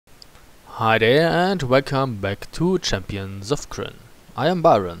Hi there and welcome back to Champions of Krynn. I am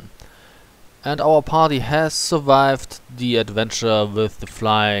Byron, and our party has survived the adventure with the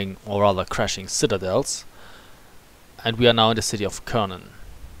flying, or rather crashing citadels, and we are now in the city of Kernen.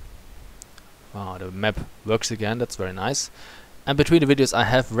 Wow, the map works again, that's very nice. And between the videos I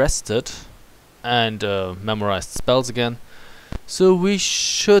have rested and memorized spells again, so we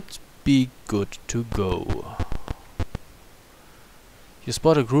should be good to go. You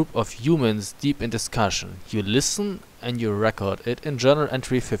spot a group of humans deep in discussion. You listen and you record it in journal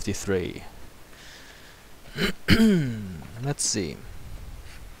entry 53. Let's see.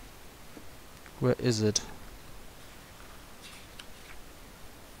 Where is it?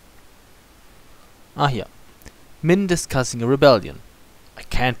 Ah, here. Men discussing a rebellion. I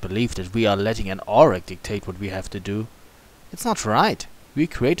can't believe that we are letting an Auric dictate what we have to do. It's not right. We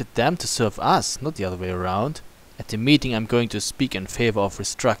created them to serve us, not the other way around. At the meeting I'm going to speak in favor of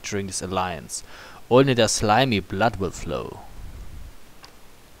restructuring this alliance. Only their slimy blood will flow.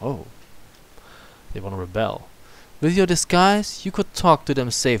 Oh. They want to rebel. With your disguise, you could talk to them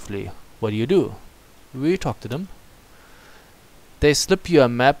safely. What do? We talk to them. They slip you a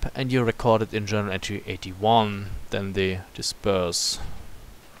map and you record it in journal entry 81. Then they disperse.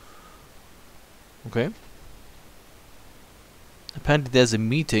 Okay. Apparently there's a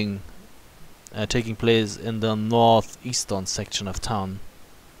meeting taking place in the northeastern section of town.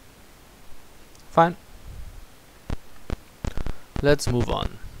 Fine. Let's move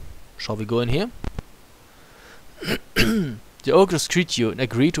on. Shall we go in here? The ogres greet you and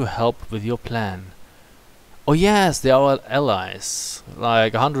agree to help with your plan. Oh yes, they are our allies.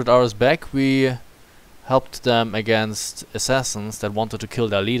 Like 100 hours back we helped them against assassins that wanted to kill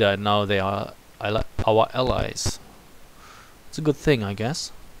their leader, and now they are our allies. It's a good thing, I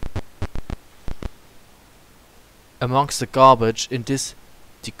guess. Amongst the garbage in this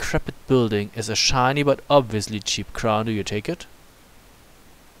decrepit building is a shiny but obviously cheap crown. Do you take it?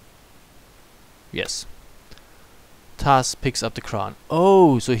 Yes. Taz picks up the crown.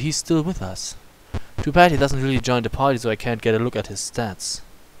 Oh, so he's still with us. Too bad he doesn't really join the party, so I can't get a look at his stats.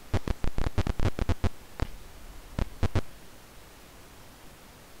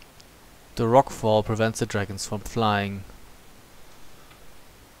 The rockfall prevents the dragons from flying.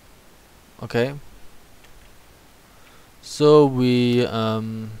 Okay. So we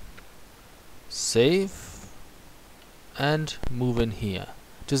save and move in here.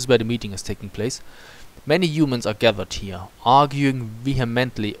 This is where the meeting is taking place. Many humans are gathered here, arguing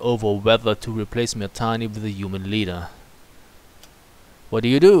vehemently over whether to replace Mirtani with a human leader. What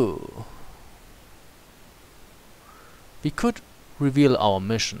do? We could reveal our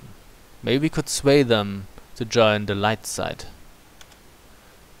mission. Maybe we could sway them to join the light side.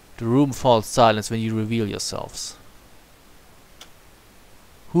 The room falls silent when you reveal yourselves.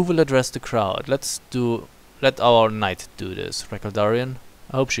 Who will address the crowd? Let our knight do this. Recordarian.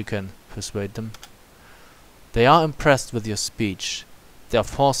 I hope she can persuade them. They are impressed with your speech. Their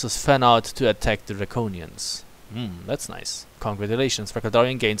forces fan out to attack the draconians. That's nice. Congratulations,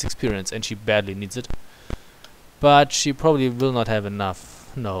 Recordarian gains experience and she badly needs it. But she probably will not have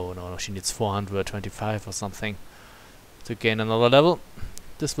enough. No, she needs 425 or something to gain another level.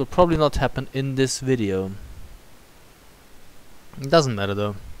 This will probably not happen in this video. It doesn't matter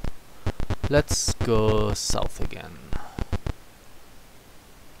though. Let's go south again.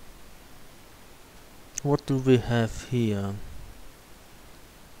 What do we have here?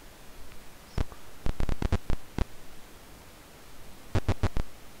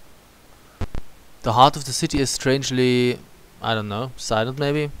 The heart of the city is strangely, I don't know, silent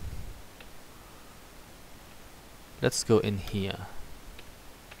maybe? Let's go in here.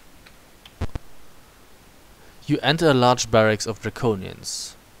 You enter a large barracks of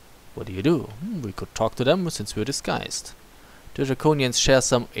draconians. What do? We could talk to them since we're disguised. The draconians share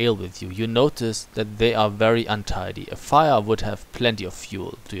some ale with you. You notice that they are very untidy. A fire would have plenty of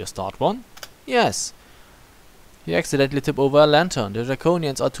fuel. Do you start one? Yes. You accidentally tip over a lantern. The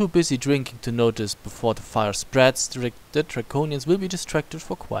draconians are too busy drinking to notice before the fire spreads. The draconians will be distracted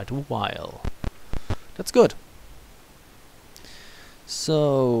for quite a while. That's good.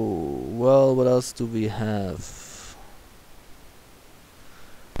 So, well, what else do we have?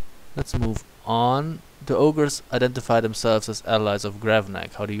 Let's move on. The ogres identify themselves as allies of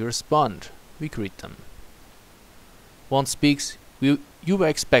Gravnak. How do you respond? We greet them. One speaks. You were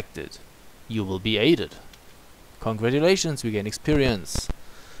expected. You will be aided. Congratulations, we gain experience.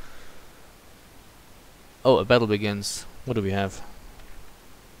 Oh, a battle begins. What do we have?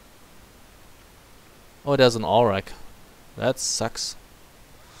 Oh, there's an Auric. That sucks.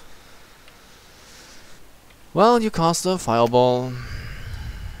 Well, you cast a fireball.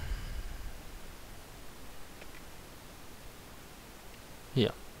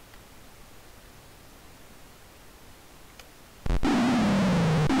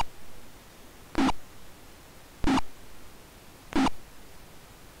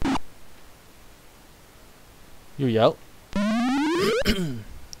 You yell.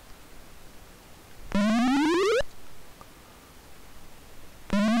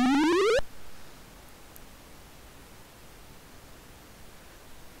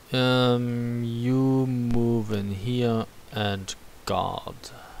 You move in here and guard.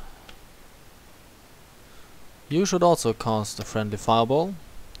 You should also cast a friendly fireball.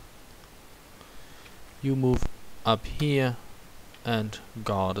 You move up here and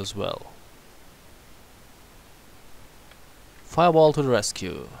guard as well. Fireball to the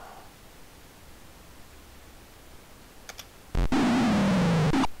rescue.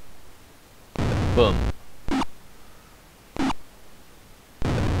 Boom.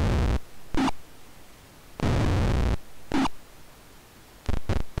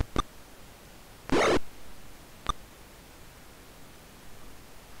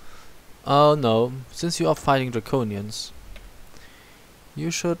 Oh no, since you are fighting draconians,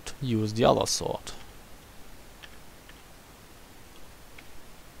 you should use the other sword.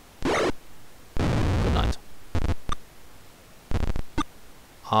 Good night.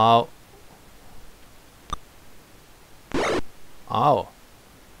 Ow. Ow.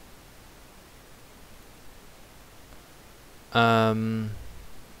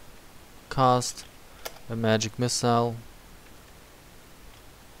 Cast a magic missile.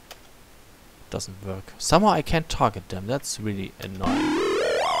 Doesn't work. Somehow I can't target them. That's really annoying.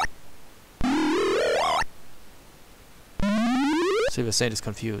 Silver Saint is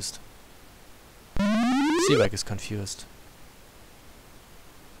confused. Seawag is confused.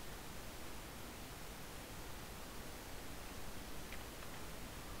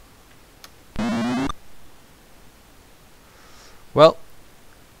 Well,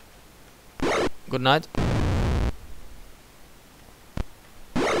 good night.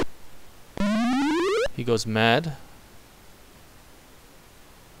 He goes mad.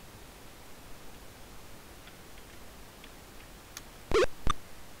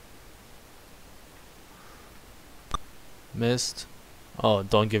 Missed. Oh,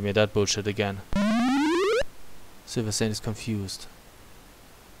 don't give me that bullshit again. Silver Saint is confused.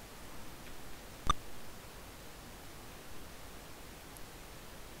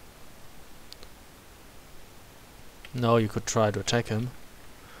 No, you could try to attack him.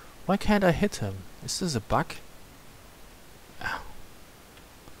 Why can't I hit him? Is this a bug? Ow.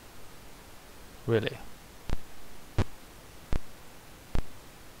 Really?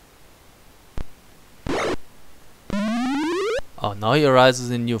 Oh, now he arises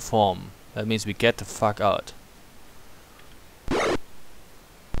in new form. That means we get the fuck out.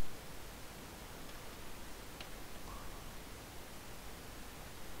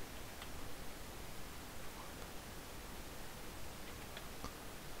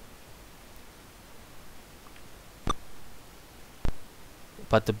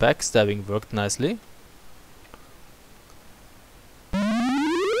 But the backstabbing worked nicely.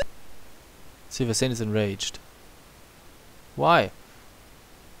 Silver Saint is enraged. Why?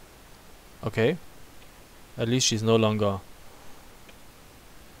 Okay. At least she's no longer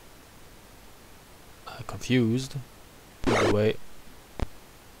confused. Either way.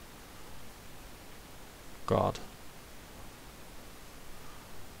 God.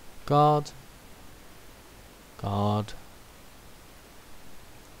 God. God.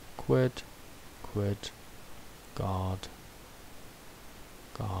 Quit. Quit. God.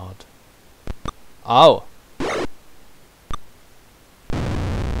 God. Ow!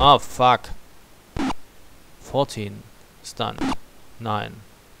 Oh fuck. 14. Stunned. 9.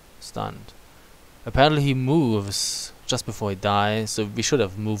 Stunned. Apparently he moves just before he dies, so we should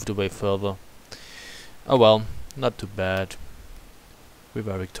have moved away further. Oh well, not too bad. We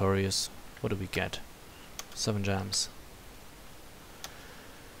were victorious. What do we get? 7 gems.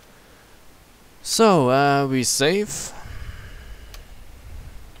 So, we save.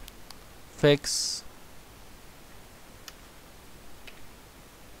 Fix.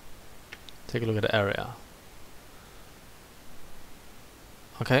 Take a look at the area.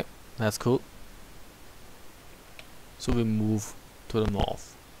 Okay, that's cool. So we move to the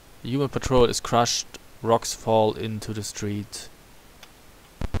north. The human patrol is crushed, rocks fall into the street.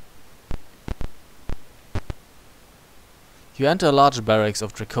 You enter a large barracks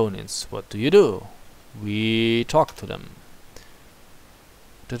of draconians. What do? We talk to them.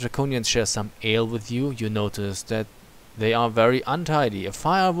 The draconians share some ale with you. You notice that they are very untidy. A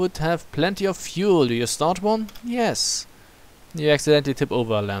fire would have plenty of fuel. Do you start one? Yes. You accidentally tip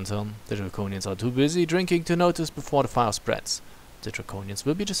over a lantern. The draconians are too busy drinking to notice before the fire spreads. The draconians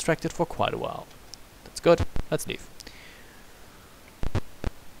will be distracted for quite a while. That's good. Let's leave.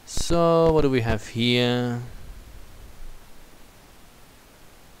 So, what do we have here?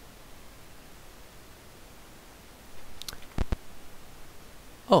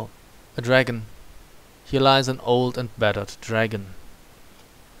 Oh, a dragon. Here lies an old and battered dragon.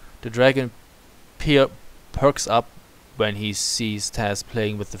 The dragon perks up when he sees Taz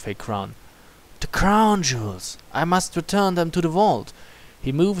playing with the fake crown. The crown jewels! I must return them to the vault.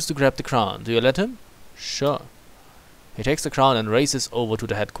 He moves to grab the crown. Do you let him? Sure. He takes the crown and races over to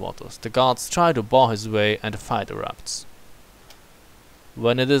the headquarters. The guards try to bar his way and a fight erupts.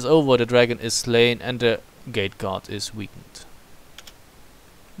 When it is over, the dragon is slain and the gate guard is weakened.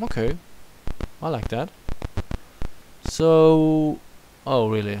 Okay. I like that. So... oh,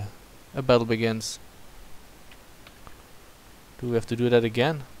 really? A battle begins. Do we have to do that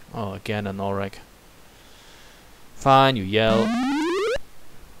again? Oh, again an Aurek. Fine, you yell.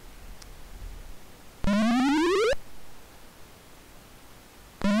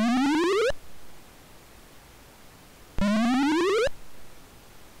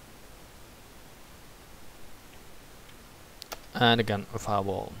 And again, a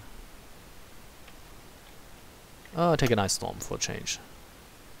fireball. Oh, take an ice storm for a change.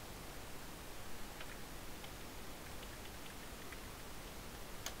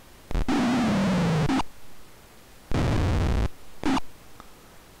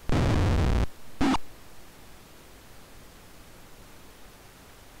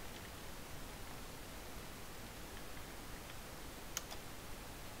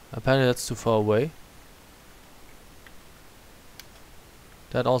 Apparently that's too far away.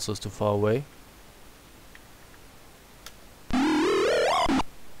 That also is too far away.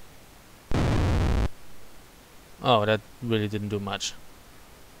 Oh, that really didn't do much.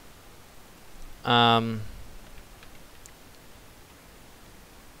 I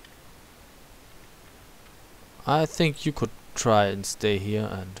think you could try and stay here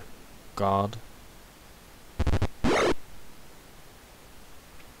and guard.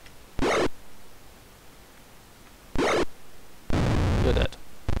 You're dead.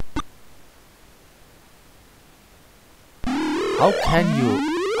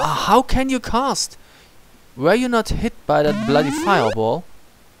 How can you cast? Were you not hit by that bloody fireball?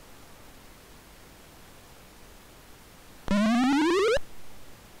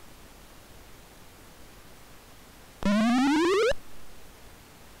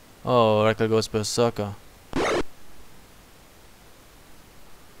 Oh, Rekka goes berserker.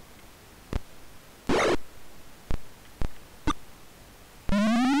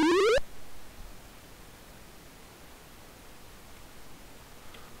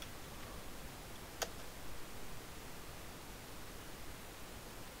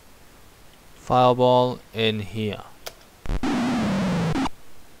 Fireball in here.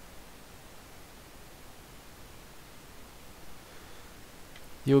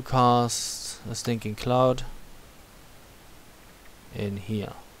 You cast a stinking cloud in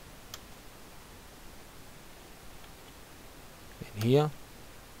here. In here.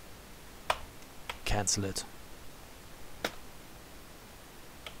 Cancel it.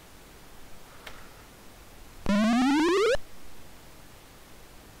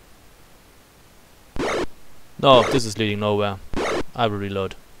 No, this is leading nowhere. I will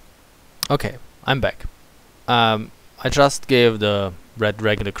reload. Okay, I'm back. I just gave the red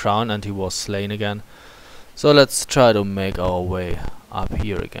dragon the crown and he was slain again. So let's try to make our way up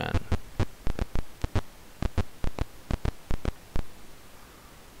here again.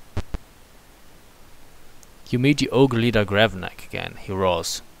 You meet the ogre leader Graveneck again. He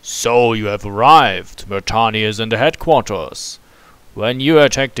roars, "So you have arrived! Mertani is in the headquarters. When you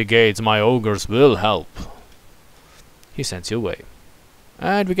attack the gates, my ogres will help." He sends you away.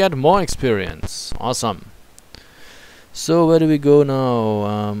 And we get more experience. Awesome. So where do we go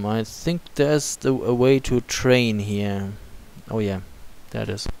now? I think there's a way to train here. Oh yeah, there it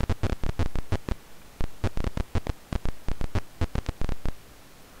is.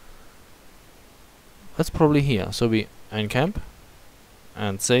 That's probably here. So we encamp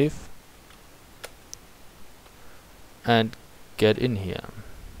and save and get in here.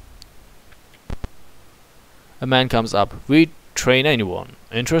 A man comes up. "We train anyone.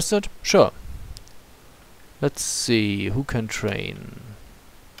 Interested? Sure." Let's see, who can train?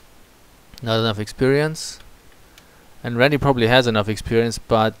 Not enough experience. And Randy probably has enough experience,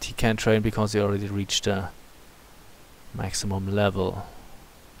 but he can't train because he already reached the maximum level.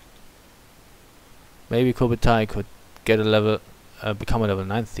 Maybe Kobitai could get a level, become a level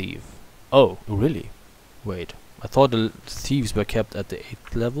 9 thief. Oh, really? Wait, I thought the thieves were kept at the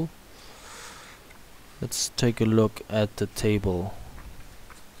 8th level. Let's take a look at the table.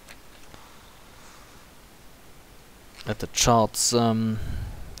 At the charts,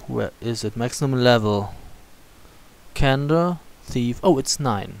 where is it? Maximum level. Candor, thief. Oh, it's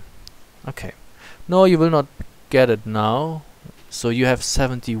 9. Okay. No, you will not get it now. So you have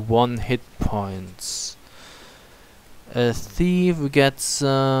 71 hit points. A thief gets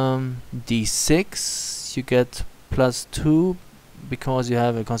d6. You get +2 because you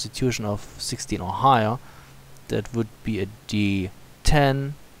have a constitution of 16 or higher. That would be a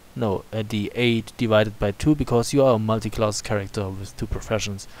d10. No, a d8 divided by 2 because you are a multi-class character with 2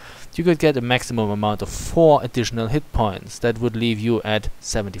 professions. You could get a maximum amount of 4 additional hit points. That would leave you at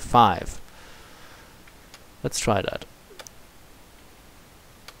 75. Let's try that.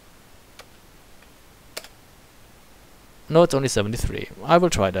 No, it's only 73. I will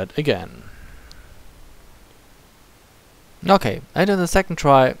try that again. Okay, and in the second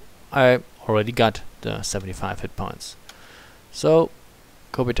try I already got the 75 hit points. So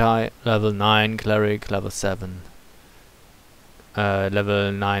Kobitai, level 9 cleric, level 7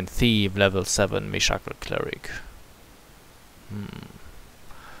 level 9 thief, level 7 Meshakal cleric.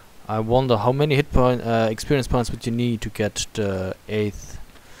 I wonder how many hit point experience points would you need to get the 8th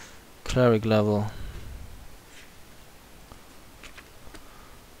cleric level.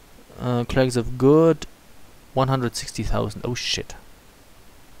 Clerics of good, 160,000. Oh shit,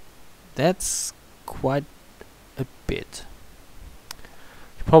 that's quite a bit.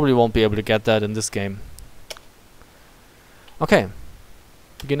 You probably won't be able to get that in this game. Okay,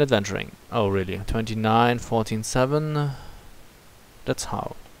 begin adventuring. Oh really? 29, 14, 7. That's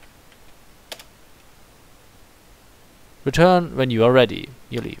how. Return when you are ready.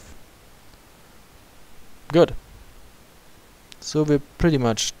 You leave. Good. So we're pretty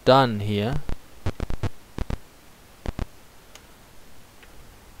much done here.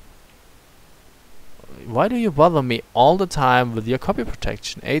 Why do you bother me all the time with your copy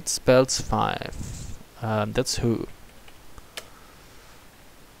protection? 8 spells 5. That's who.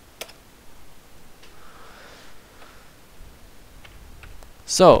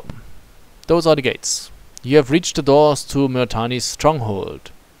 So, those are the gates. You have reached the doors to Myrtani's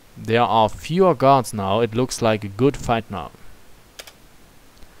stronghold. There are fewer guards now. It looks like a good fight now.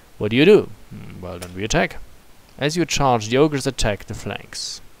 What do you do? Well, then we attack. As you charge, the ogres attack the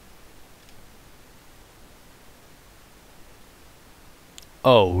flanks.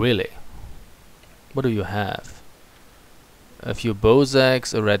 Oh, really? What do you have? A few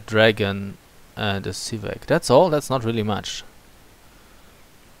Bozaks, a red dragon, and a Sivek. That's all? That's not really much.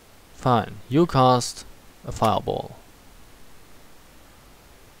 Fine. You cast a fireball.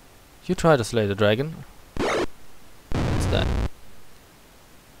 You try to slay the dragon. What's that?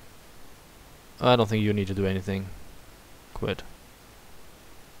 I don't think you need to do anything. Quit.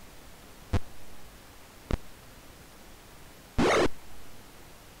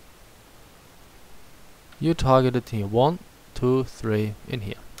 You targeted here. 1, 2, 3 in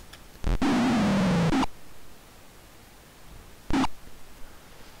here.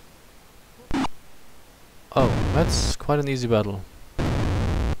 Oh, that's quite an easy battle.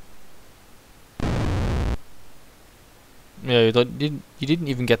 Yeah, you didn't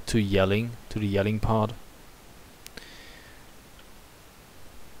even get to yelling, to the yelling part.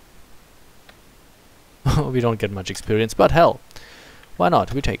 We don't get much experience, but hell, why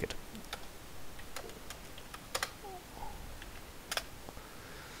not? We take it.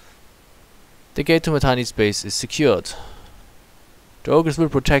 The gate to Myrtani's base is secured. The ogres will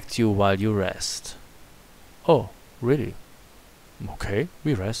protect you while you rest. Oh, really? Okay,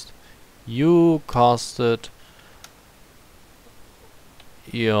 we rest. You casted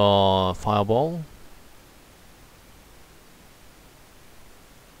your fireball.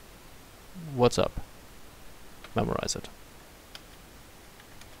 What's up? Memorize it.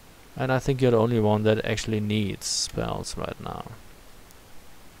 And I think you're the only one that actually needs spells right now.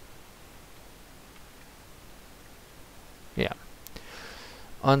 Yeah.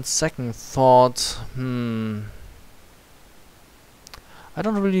 On second thought, I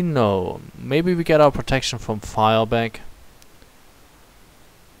don't really know. Maybe we get our protection from fire back.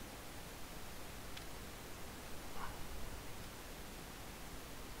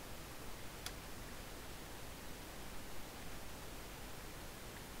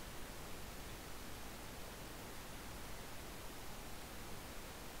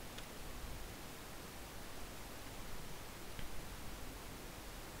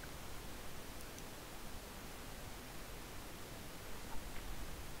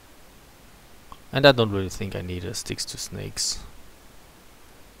 And I don't really think I need a sticks to snakes.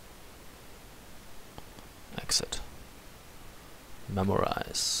 Exit.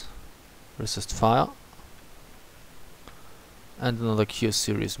 Memorize. Resist fire. And another cure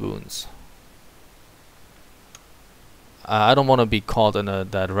serious wounds. I don't want to be caught in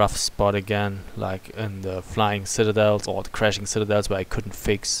that rough spot again, like in the flying citadels or the crashing citadels where I couldn't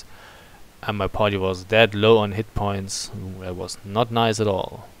fix And my party was that low on hit points. That was not nice at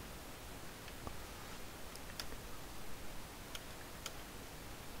all.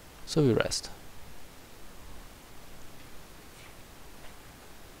 So we rest.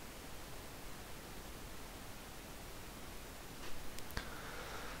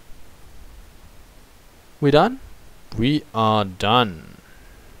 We done? We are done.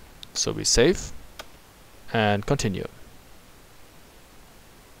 So we save and continue.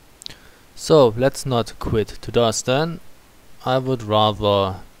 So let's not quit to dust then. I would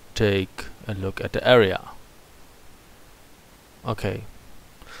rather take a look at the area. Okay.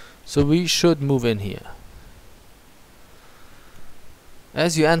 So we should move in here.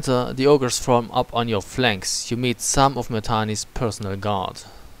 As you enter, the ogres form up on your flanks. You meet some of Metani's personal guard.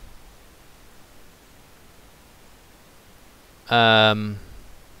 That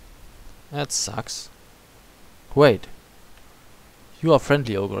sucks. Wait. You are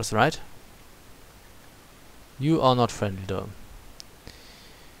friendly ogres, right? You are not friendly though.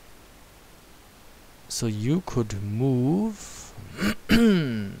 So you could move.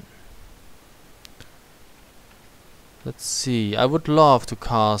 Let's see. I would love to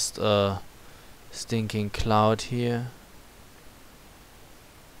cast a stinking cloud here.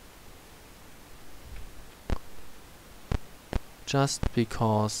 Just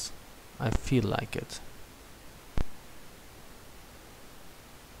because I feel like it.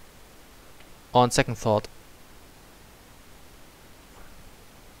 On second thought,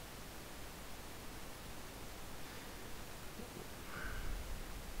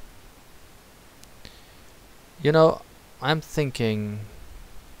 you know, I'm thinking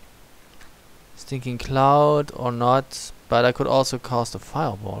stinking cloud or not, but I could also cast a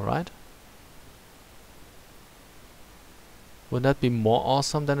fireball, right? Would that be more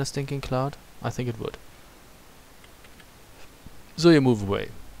awesome than a stinking cloud? I think it would. So you move away.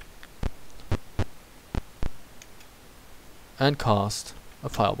 And cast a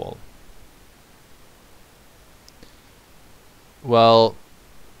fireball. Well,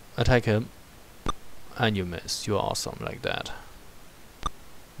 attack him. And you miss. You're awesome like that.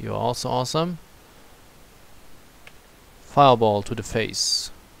 You're also awesome. Fireball to the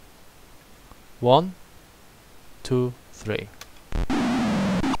face. 1, 2, 3.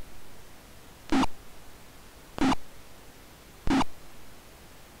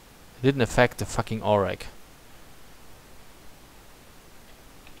 It didn't affect the fucking Auric.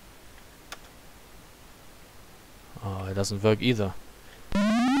 Oh, it doesn't work either.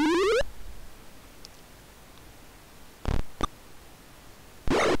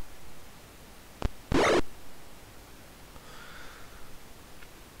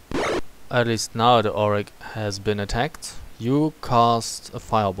 At least now the Auric has been attacked. You cast a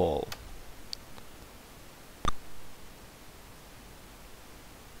fireball.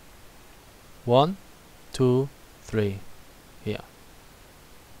 One, 2, 3. Here.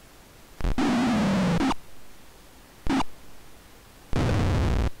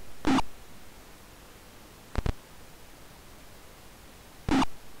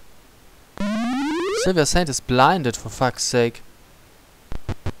 Silver Saint is blinded, for fuck's sake.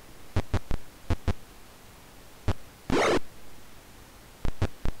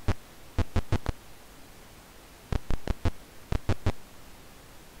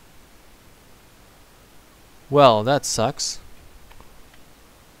 Well, that sucks.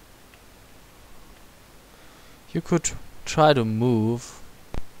 You could try to move.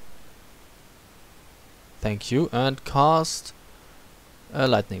 Thank you. And cast a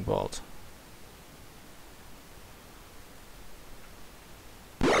lightning bolt.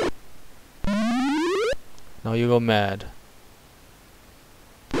 Now you go mad.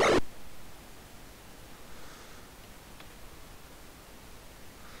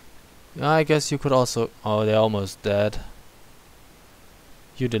 I guess you could also... Oh, they're almost dead.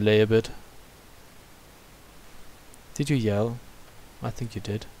 You delay a bit. Did you yell? I think you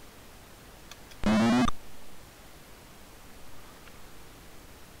did.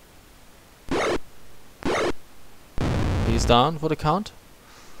 He's down for the count.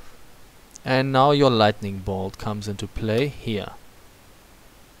 And now your lightning bolt comes into play here.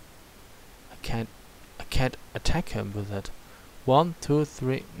 I can't attack him with it. 1, 2,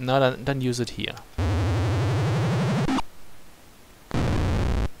 3. No, then use it here.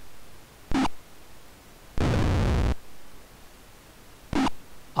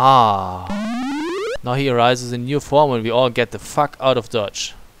 Ah. Now he arises in new form and we all get the fuck out of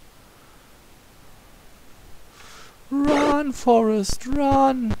dodge. Run, Forest,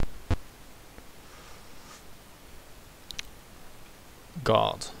 run!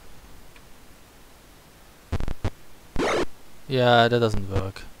 God. Yeah, that doesn't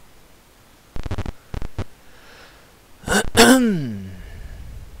work. done!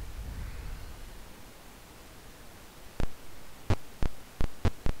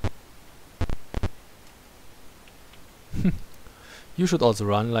 You should also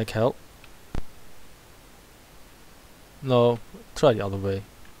run like hell. No, try the other way.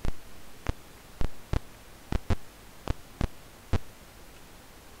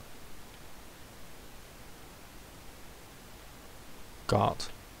 God.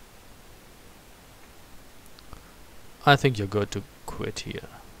 I think you're good to quit here.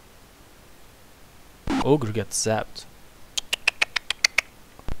 Ogre gets zapped.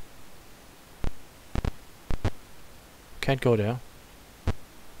 Can't go there.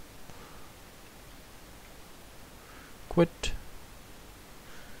 Quit.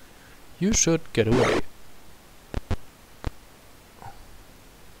 You should get away.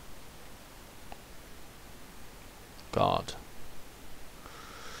 God.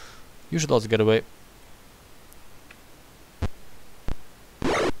 You should also get away.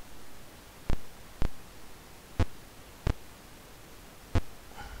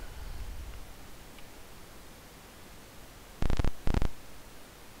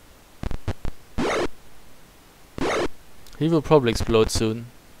 He will probably explode soon.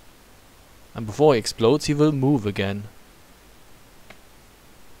 And before he explodes, he will move again.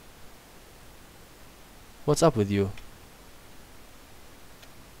 What's up with you?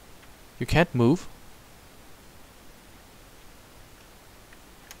 You can't move?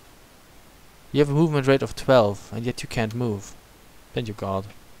 You have a movement rate of 12, and yet you can't move. Thank you, God.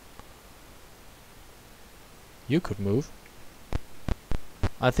 You could move.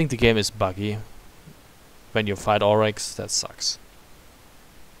 I think the game is buggy. When you fight Oryx, that sucks.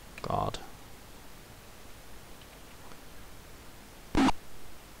 God.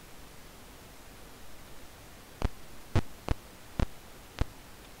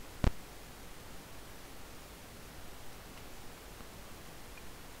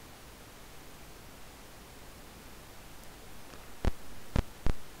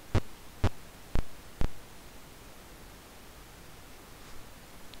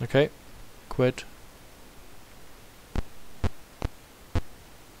 Okay, quit.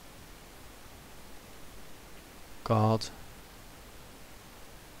 God.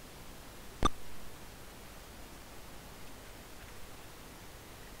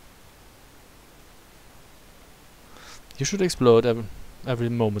 You should explode every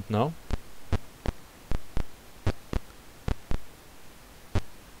moment now.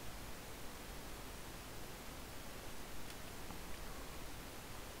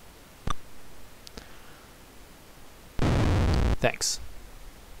 Thanks.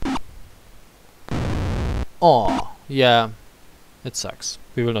 Oh, yeah, it sucks.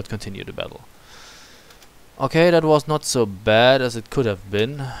 We will not continue the battle. Okay, that was not so bad as it could have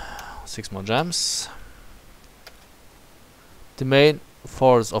been. 6 more gems. The main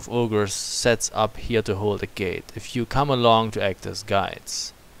force of ogres sets up here to hold a gate. If you come along to act as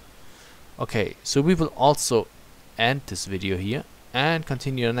guides. Okay, so we will also end this video here and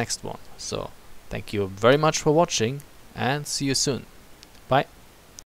continue the next one. So, thank you very much for watching and see you soon. Bye.